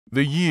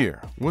The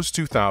year was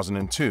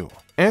 2002.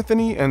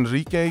 Anthony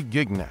Enrique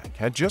Gignac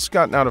had just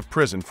gotten out of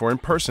prison for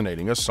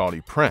impersonating a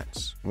Saudi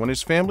prince when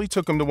his family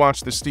took him to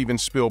watch the Steven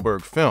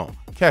Spielberg film,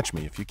 Catch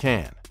Me If You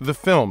Can. The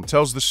film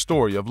tells the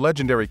story of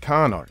legendary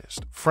con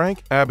artist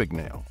Frank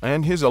Abagnale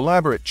and his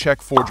elaborate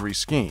check forgery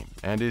scheme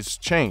and his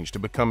change to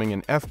becoming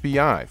an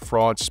FBI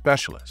fraud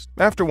specialist.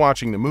 After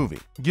watching the movie,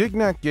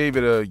 Gignac gave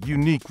it a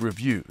unique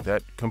review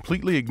that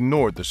completely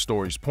ignored the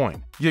story's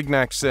point.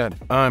 Gignac said,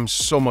 "I'm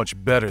so much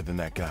better than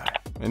that guy."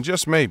 And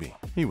just maybe,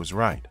 he was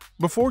right.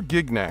 Before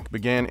Gignac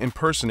began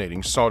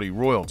impersonating Saudi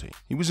royalty,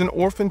 he was an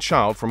orphan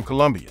child from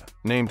Colombia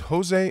named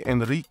Jose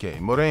Enrique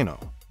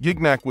Moreno.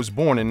 Gignac was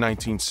born in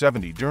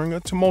 1970 during a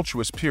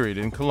tumultuous period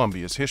in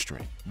Colombia's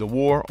history, the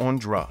War on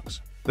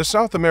Drugs. The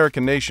South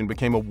American nation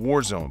became a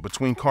war zone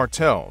between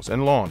cartels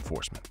and law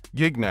enforcement.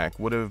 Gignac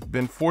would have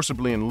been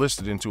forcibly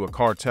enlisted into a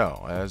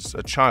cartel as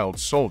a child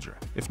soldier,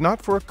 if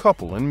not for a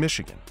couple in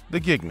Michigan,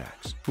 the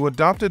Gignacs, who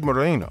adopted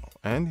Moreno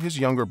and his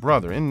younger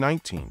brother in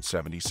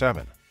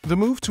 1977. The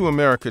move to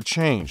America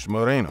changed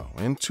Moreno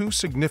in two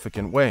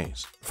significant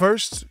ways.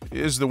 First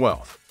is the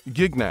wealth.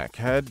 Gignac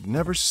had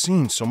never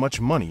seen so much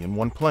money in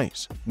one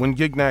place. When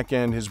Gignac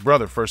and his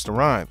brother first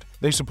arrived,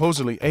 they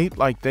supposedly ate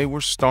like they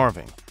were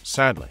starving.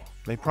 Sadly,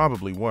 they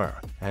probably were,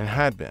 and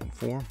had been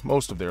for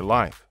most of their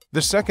life.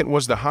 The second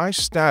was the high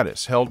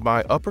status held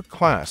by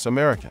upper-class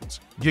Americans.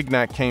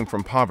 Gignac came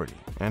from poverty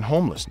and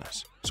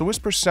homelessness, so his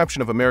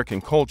perception of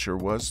American culture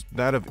was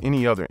that of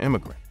any other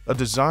immigrant, a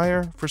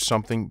desire for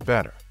something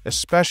better,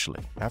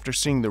 especially after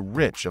seeing the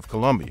rich of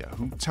Colombia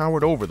who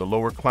towered over the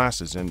lower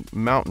classes in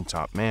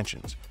mountaintop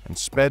mansions and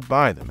sped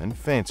by them in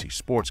fancy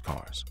sports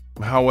cars.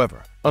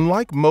 However,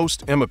 unlike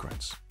most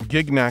immigrants,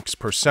 Gignac's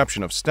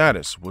perception of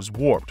status was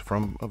warped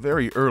from a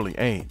very early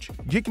age.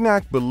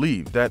 Gignac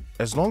believed that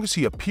as long as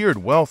he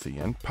appeared wealthy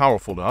and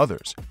powerful to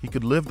others, he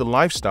could live the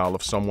lifestyle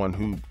of someone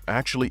who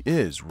actually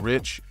is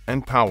rich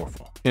and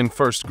powerful. In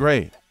first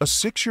grade, a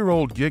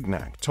 6-year-old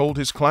Gignac told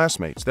his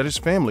classmates that his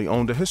family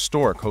owned a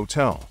historic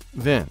hotel.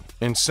 Then,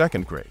 in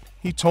second grade,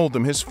 he told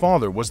them his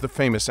father was the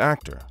famous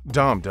actor,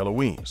 Dom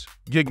DeLuise.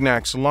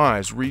 Gignac's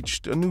lies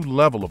reached a new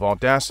level of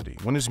audacity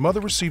when his mother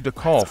received a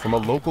call from a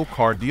local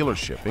car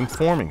dealership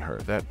informing her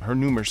that her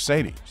new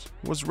Mercedes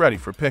was ready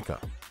for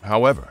pickup.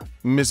 However,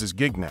 Mrs.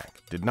 Gignac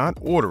did not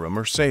order a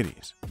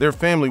Mercedes. Their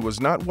family was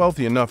not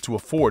wealthy enough to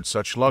afford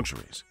such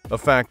luxuries, a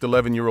fact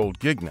 11-year-old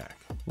Gignac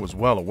was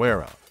well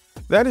aware of.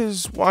 That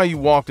is why he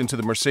walked into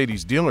the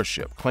Mercedes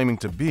dealership claiming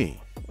to be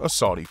a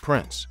Saudi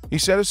prince. He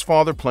said his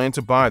father planned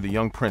to buy the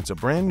young prince a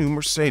brand new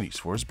Mercedes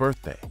for his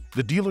birthday.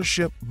 The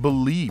dealership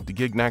believed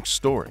Gignac's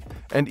story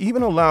and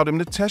even allowed him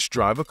to test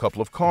drive a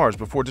couple of cars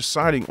before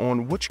deciding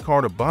on which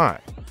car to buy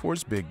for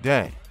his big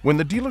day. When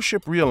the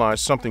dealership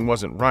realized something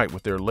wasn't right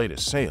with their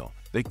latest sale,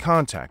 they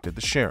contacted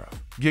the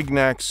sheriff.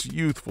 Gignac's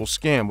youthful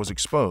scam was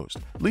exposed,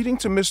 leading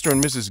to Mr.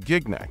 and Mrs.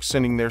 Gignac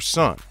sending their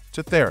son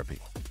to therapy.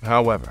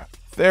 However,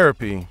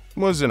 therapy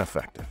was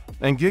ineffective,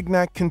 and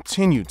Gignac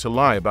continued to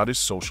lie about his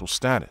social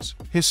status.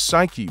 His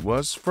psyche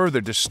was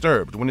further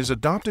disturbed when his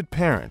adopted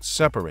parents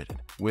separated,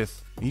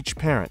 with each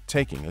parent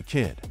taking a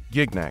kid.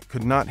 Gignac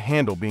could not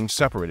handle being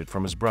separated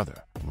from his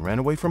brother and ran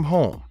away from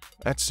home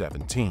at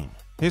 17.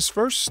 His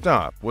first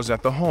stop was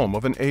at the home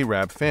of an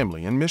Arab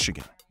family in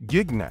Michigan.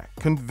 Gignac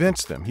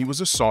convinced them he was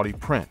a Saudi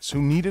prince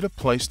who needed a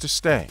place to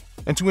stay,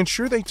 and to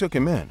ensure they took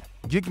him in,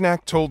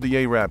 Gignac told the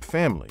Arab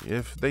family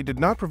if they did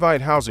not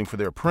provide housing for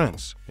their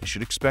prince, they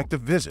should expect a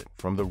visit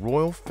from the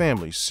royal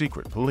family's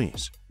secret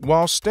police.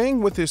 While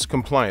staying with his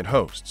compliant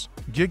hosts,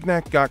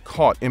 Gignac got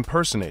caught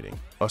impersonating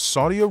a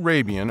Saudi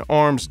Arabian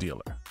arms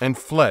dealer and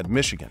fled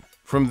Michigan.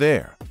 From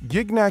there,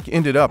 Gignac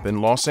ended up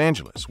in Los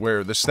Angeles,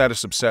 where the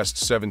status-obsessed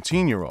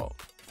 17-year-old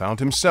found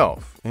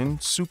himself in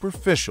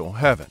superficial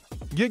heaven.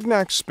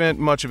 Gignac spent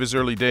much of his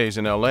early days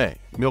in LA,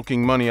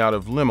 milking money out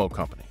of limo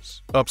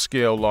companies,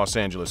 upscale Los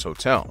Angeles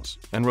hotels,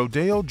 and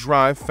Rodeo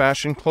Drive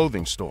fashion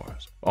clothing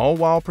stores, all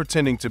while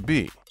pretending to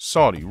be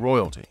Saudi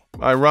royalty.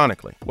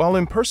 Ironically, while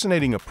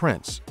impersonating a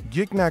prince,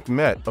 Gignac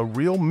met a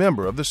real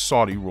member of the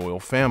Saudi royal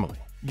family.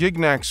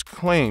 Gignac's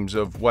claims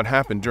of what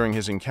happened during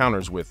his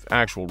encounters with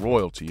actual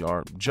royalty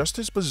are just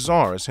as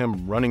bizarre as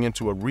him running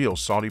into a real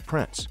Saudi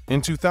prince.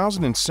 In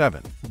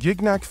 2007,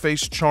 Gignac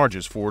faced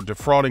charges for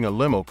defrauding a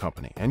limo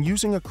company and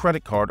using a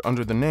credit card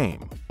under the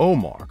name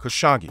Omar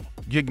Khashoggi.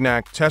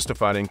 Gignac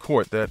testified in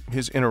court that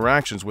his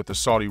interactions with the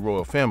Saudi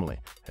royal family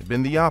had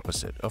been the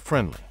opposite of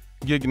friendly.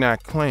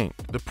 Gignac claimed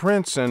the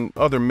prince and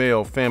other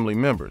male family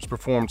members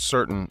performed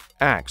certain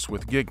acts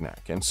with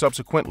Gignac and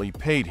subsequently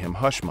paid him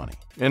hush money.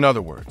 In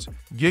other words,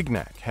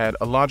 Gignac had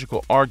a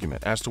logical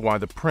argument as to why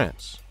the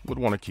prince would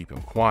want to keep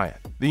him quiet.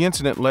 The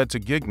incident led to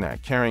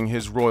Gignac carrying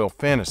his royal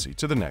fantasy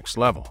to the next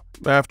level.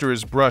 After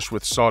his brush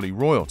with Saudi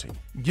royalty,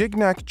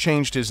 Gignac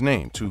changed his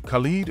name to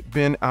Khalid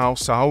bin Al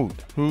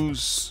Saud,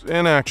 who's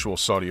an actual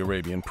Saudi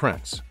Arabian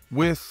prince.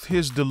 With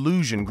his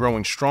delusion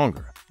growing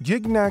stronger,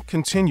 Gignac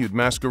continued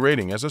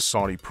masquerading as a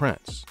Saudi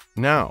prince,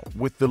 now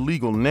with the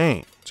legal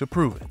name to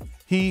prove it.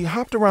 He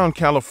hopped around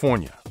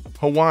California,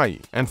 Hawaii,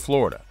 and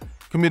Florida,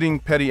 committing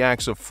petty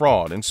acts of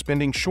fraud and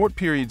spending short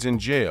periods in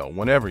jail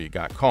whenever he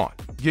got caught.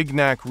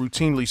 Gignac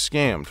routinely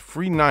scammed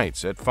free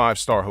nights at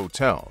five-star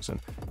hotels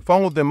and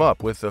followed them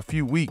up with a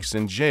few weeks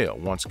in jail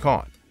once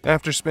caught.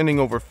 After spending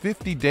over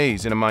 50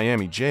 days in a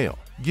Miami jail,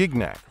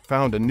 Gignac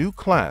found a new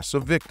class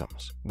of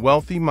victims: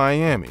 wealthy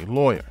Miami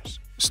lawyers.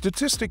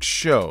 Statistics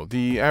show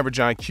the average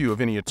IQ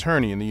of any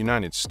attorney in the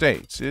United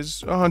States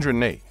is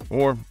 108,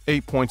 or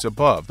 8 points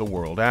above the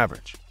world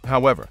average.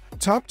 However,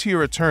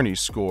 top-tier attorneys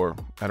score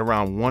at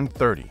around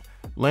 130,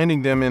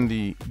 landing them in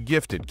the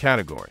gifted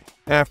category.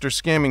 After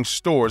scamming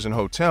stores and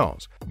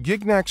hotels,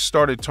 Gignac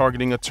started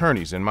targeting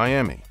attorneys in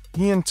Miami.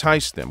 He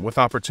enticed them with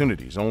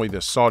opportunities only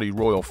the Saudi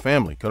royal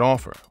family could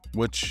offer,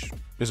 which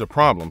is a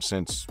problem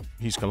since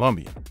he's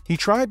Colombian. He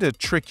tried to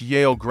trick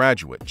Yale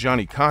graduate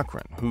Johnny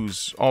Cochran,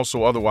 who's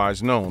also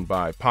otherwise known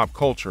by pop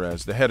culture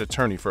as the head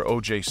attorney for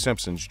O.J.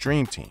 Simpson's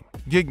Dream Team.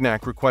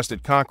 Gignac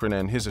requested Cochran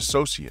and his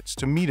associates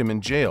to meet him in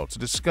jail to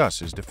discuss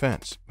his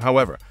defense.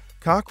 However,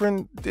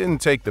 Cochran didn't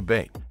take the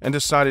bait and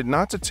decided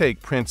not to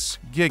take Prince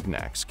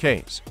Gignac's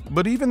case.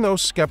 But even though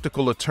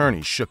skeptical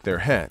attorneys shook their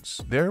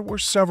heads, there were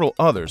several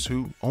others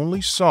who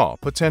only saw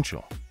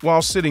potential.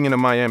 While sitting in a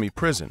Miami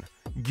prison,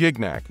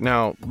 Gignac,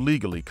 now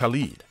legally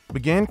Khalid,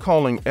 began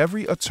calling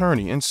every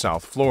attorney in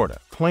South Florida,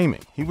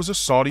 claiming he was a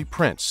Saudi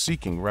prince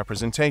seeking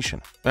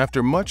representation.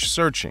 After much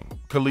searching,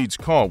 Khalid's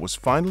call was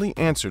finally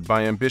answered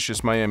by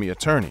ambitious Miami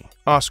attorney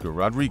Oscar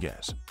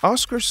Rodriguez.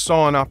 Oscar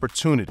saw an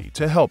opportunity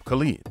to help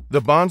Khalid. The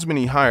bondsman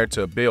he hired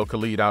to bail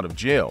Khalid out of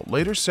jail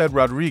later said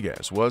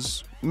Rodriguez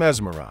was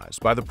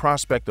mesmerized by the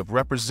prospect of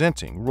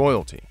representing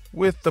royalty,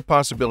 with the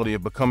possibility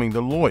of becoming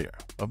the lawyer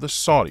of the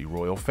Saudi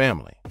royal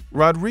family.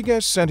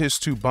 Rodriguez sent his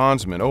two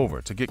bondsmen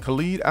over to get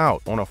Khalid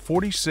out on a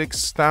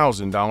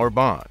 $46,000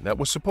 bond that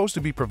was supposed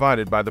to be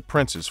provided by the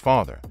prince's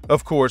father.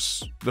 Of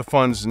course, the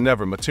funds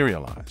never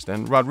materialized,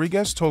 and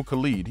Rodriguez told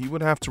Khalid he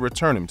would have to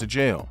return him to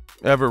jail.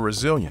 Ever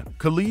resilient,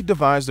 Khalid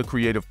devised a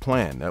creative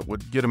plan that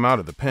would get him out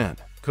of the pen.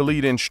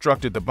 Khalid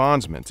instructed the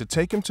bondsman to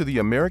take him to the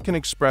American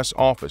Express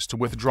office to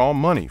withdraw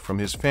money from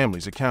his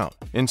family's account.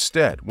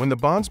 Instead, when the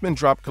bondsman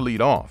dropped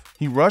Khalid off,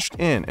 he rushed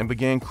in and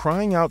began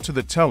crying out to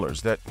the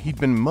tellers that he'd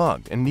been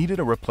mugged and needed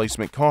a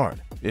replacement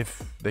card.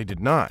 If they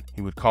did not,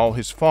 he would call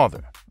his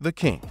father, the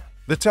king.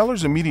 The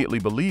tellers immediately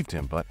believed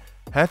him, but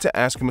had to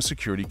ask him a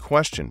security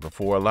question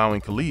before allowing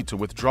Khalid to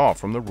withdraw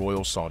from the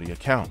royal Saudi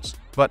accounts.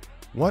 But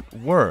what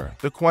were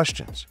the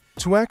questions?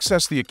 To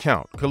access the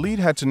account, Khalid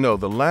had to know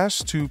the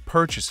last two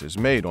purchases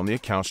made on the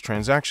account's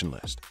transaction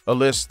list, a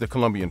list the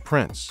Colombian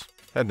prince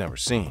had never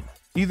seen.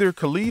 Either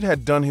Khalid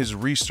had done his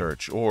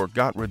research or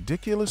got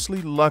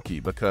ridiculously lucky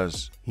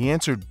because he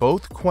answered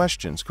both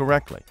questions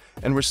correctly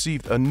and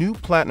received a new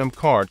platinum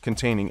card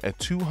containing a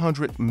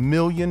 $200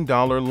 million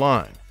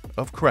line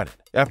of credit.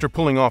 After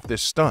pulling off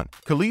this stunt,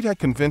 Khalid had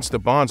convinced the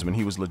bondsman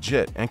he was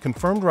legit and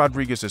confirmed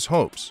Rodriguez's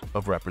hopes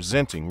of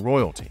representing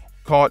royalty.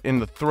 Caught in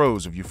the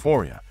throes of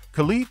euphoria,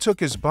 Khalid took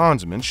his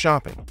bondsmen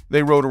shopping.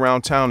 They rode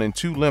around town in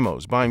two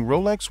limos, buying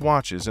Rolex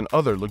watches and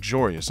other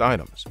luxurious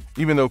items.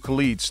 Even though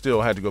Khalid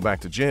still had to go back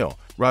to jail,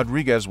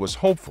 Rodriguez was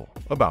hopeful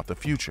about the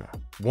future.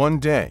 One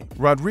day,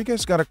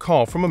 Rodriguez got a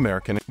call from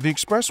American. The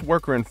express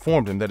worker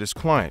informed him that his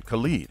client,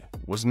 Khalid,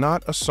 was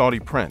not a Saudi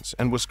prince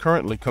and was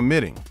currently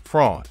committing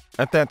fraud.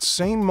 At that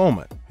same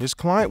moment, his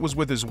client was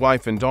with his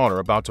wife and daughter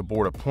about to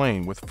board a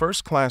plane with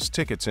first-class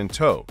tickets in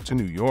tow to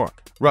New York.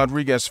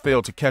 Rodriguez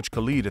failed to catch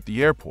Khalid at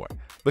the airport,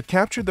 but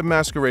captured the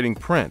masquerading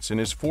prince in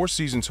his Four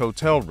Seasons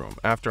hotel room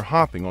after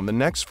hopping on the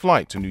next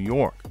flight to New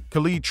York.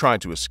 Khalid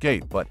tried to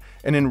escape, but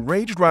an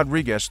enraged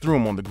Rodriguez threw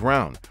him on the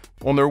ground.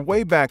 On their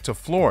way back to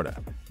Florida,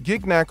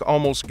 Gignac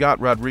almost got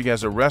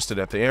Rodriguez arrested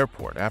at the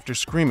airport after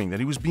screaming that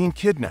he was being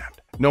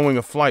kidnapped. Knowing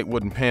a flight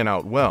wouldn't pan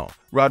out well,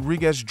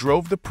 Rodriguez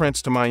drove the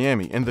prince to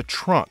Miami in the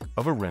trunk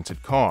of a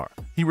rented car.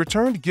 He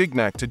returned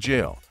Gignac to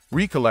jail,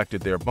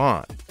 recollected their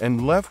bond,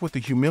 and left with the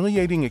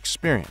humiliating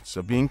experience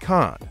of being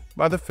conned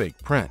by the fake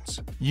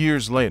prince.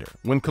 Years later,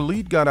 when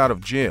Khalid got out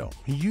of jail,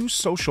 he used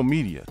social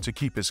media to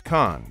keep his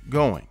con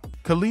going.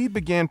 Khalid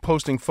began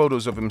posting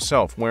photos of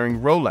himself wearing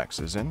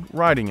Rolexes and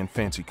riding in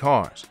fancy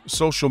cars.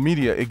 Social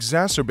media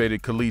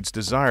exacerbated Khalid's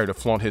desire to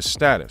flaunt his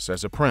status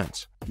as a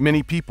prince.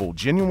 Many people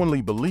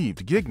genuinely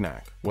believed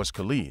Gignac was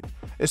Khalid,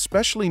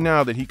 especially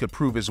now that he could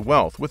prove his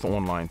wealth with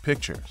online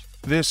pictures.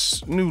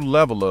 This new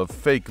level of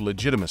fake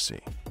legitimacy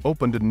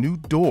opened a new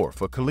door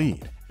for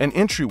Khalid, an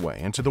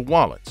entryway into the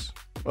wallets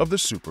of the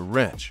super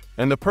rich.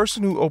 And the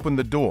person who opened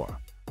the door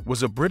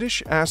was a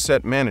British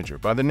asset manager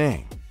by the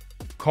name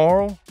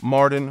Carl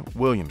Martin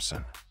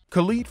Williamson.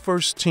 Khalid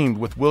first teamed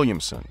with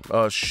Williamson,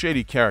 a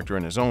shady character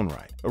in his own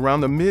right, around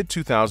the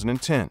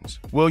mid-2010s.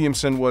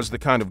 Williamson was the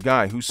kind of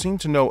guy who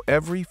seemed to know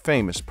every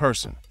famous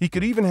person. He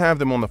could even have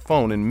them on the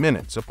phone in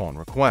minutes upon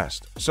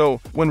request.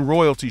 So when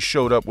royalty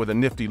showed up with a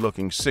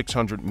nifty-looking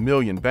 $600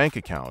 million bank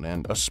account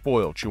and a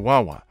spoiled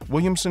chihuahua,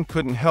 Williamson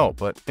couldn't help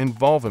but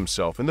involve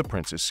himself in the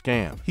prince's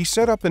scam. He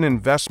set up an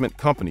investment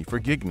company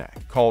for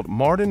Gignac called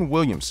Martin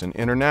Williamson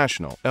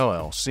International,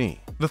 LLC.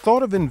 The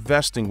thought of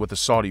investing with the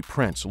Saudi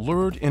prince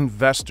lured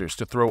investors investors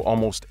to throw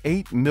almost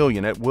 $8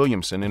 million at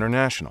Williamson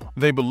International.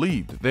 They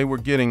believed they were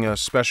getting a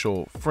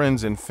special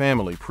friends and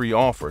family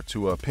pre-offer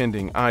to a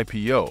pending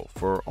IPO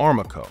for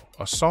Aramco,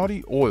 a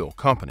Saudi oil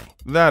company.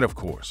 That, of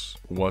course,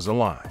 was a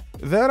lie.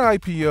 That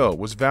IPO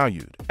was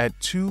valued at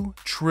 $2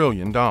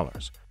 trillion.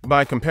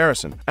 By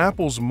comparison,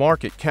 Apple's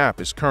market cap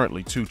is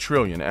currently $2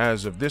 trillion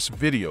as of this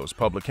video's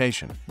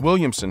publication.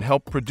 Williamson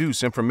helped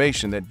produce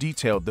information that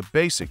detailed the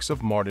basics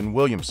of Martin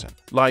Williamson,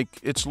 like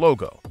its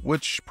logo,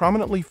 which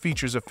prominently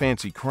features a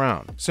fancy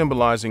crown,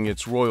 symbolizing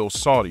its royal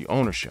Saudi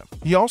ownership.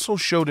 He also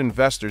showed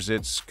investors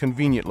its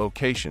convenient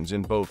locations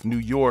in both New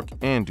York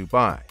and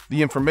Dubai.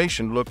 The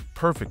information looked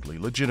perfectly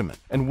legitimate,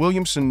 and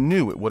Williamson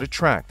knew it would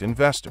attract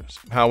investors.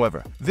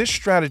 However, this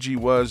strategy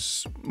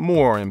was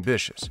more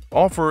ambitious: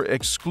 offer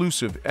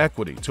exclusive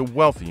equity to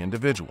wealthy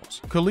individuals.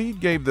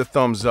 Khalid gave the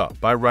thumbs up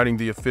by writing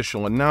the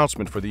official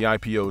announcement for the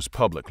IPO's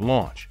public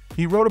launch.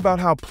 He wrote about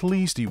how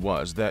pleased he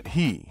was that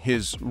he,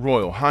 His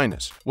Royal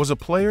Highness, was a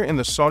player in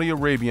the Saudi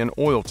Arabian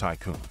oil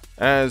tycoon.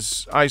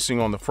 As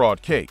icing on the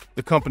fraud cake,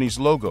 the company's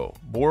logo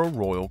bore a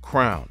royal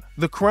crown.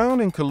 The crown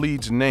in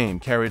Khalid's name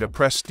carried a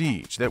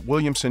prestige that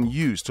Williamson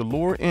used to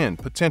lure in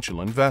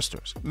potential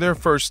investors. Their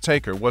first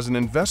taker was an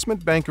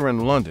investment banker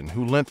in London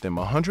who lent them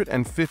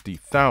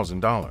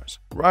 $150,000.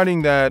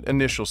 Riding that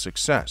initial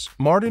success,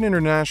 Martin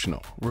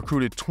International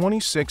recruited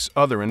 26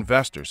 other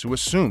investors who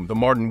assumed the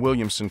Martin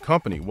Williamson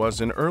Company was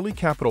an early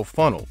capital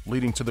funnel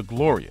leading to the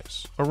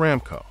glorious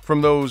Aramco.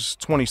 From those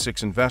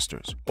 26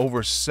 investors,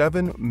 over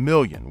 $7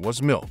 million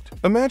was milked.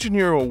 Imagine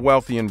you're a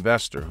wealthy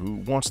investor who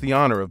wants the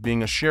honor of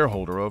being a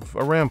shareholder of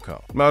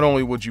Aramco. Not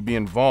only would you be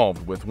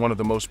involved with one of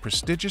the most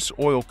prestigious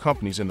oil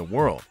companies in the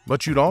world,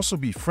 but you'd also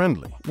be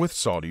friendly with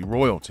Saudi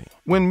royalty.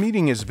 When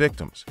meeting his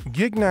victims,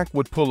 Gignac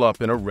would pull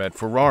up in a red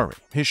Ferrari.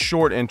 His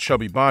short and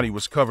chubby body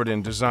was covered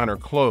in designer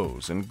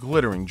clothes and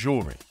glittering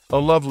jewelry. A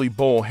lovely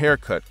bowl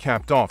haircut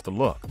capped off the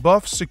look.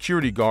 Buff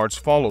security guards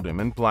followed him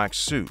in black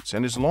suits,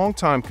 and his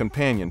longtime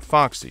companion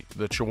Foxy,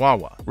 the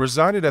Chihuahua,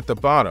 resided at the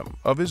bottom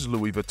of his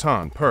Louis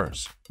Vuitton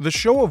purse. The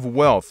show of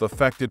wealth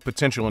affected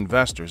potential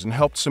investors and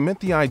helped cement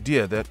the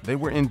idea that they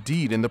were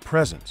indeed in the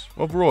presence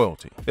of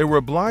royalty. They were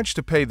obliged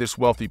to pay this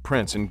wealthy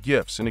prince in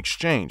gifts in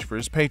exchange for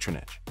his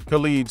patronage.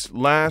 Khalid's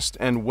last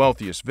and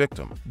wealthiest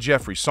victim,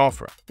 Jeffrey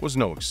Soffer, was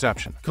no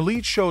exception.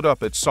 Khalid showed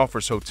up at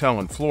Soffer's hotel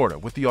in Florida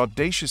with the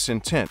audacious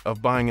intent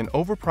of buying an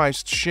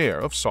overpriced share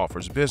of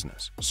Soffer's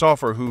business.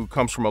 Soffer, who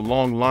comes from a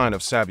long line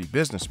of savvy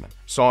businessmen,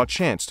 saw a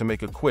chance to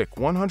make a quick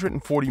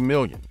 $140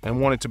 million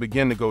and wanted to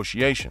begin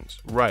negotiations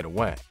right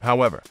away.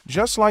 However,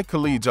 just like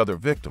Khalid's other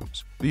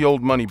victims, the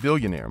old money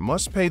billionaire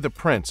must pay the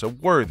prince a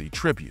worthy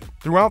tribute.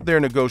 Throughout their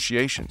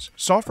negotiations,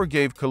 Soffer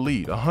gave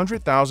Khalid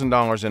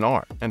 $100,000 in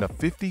art and a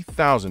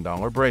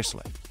 $50,000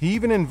 bracelet. He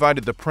even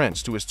invited the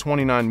prince to his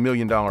 $29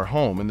 million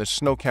home in the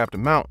snow-capped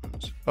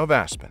mountains of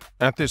Aspen.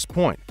 At this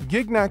point,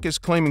 Gignac is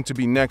claiming to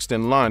be next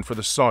in line for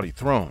the Saudi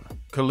throne.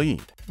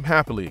 Khalid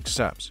happily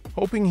accepts,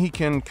 hoping he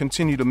can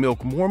continue to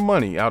milk more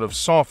money out of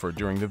Soffer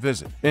during the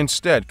visit.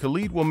 Instead,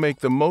 Khalid will make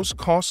the most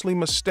costly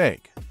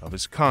mistake of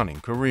his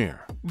conning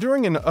career.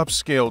 During an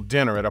upscale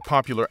dinner at a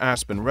popular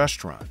Aspen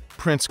restaurant,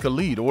 Prince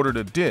Khalid ordered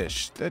a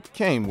dish that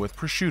came with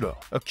prosciutto,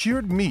 a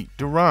cured meat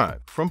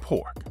derived from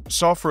pork.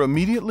 Soffer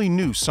immediately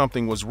knew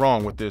something was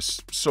wrong with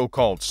this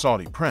so-called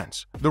Saudi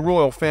prince. The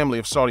royal family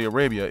of Saudi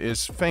Arabia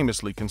is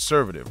famously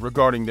conservative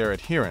regarding their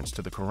adherence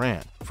to the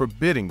Quran,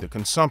 forbidding the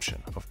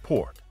consumption of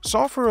pork.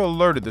 Soffer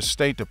alerted the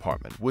State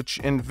Department, which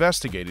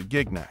investigated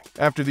Gignac.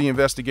 After the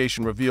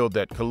investigation revealed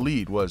that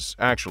Khalid was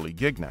actually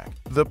Gignac,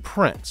 the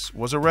prince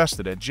was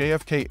arrested at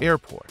JFK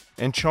Airport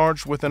and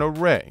charged with an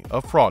array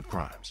of fraud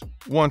crimes.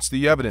 Once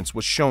the evidence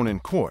was shown in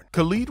court,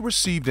 Khalid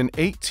received an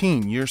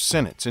 18-year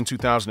sentence in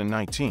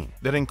 2019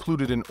 that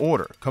included an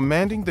order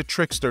commanding the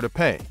trickster to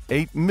pay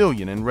 $8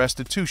 million in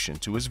restitution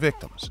to his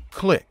victims.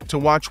 Click to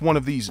watch one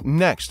of these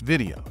next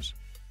videos.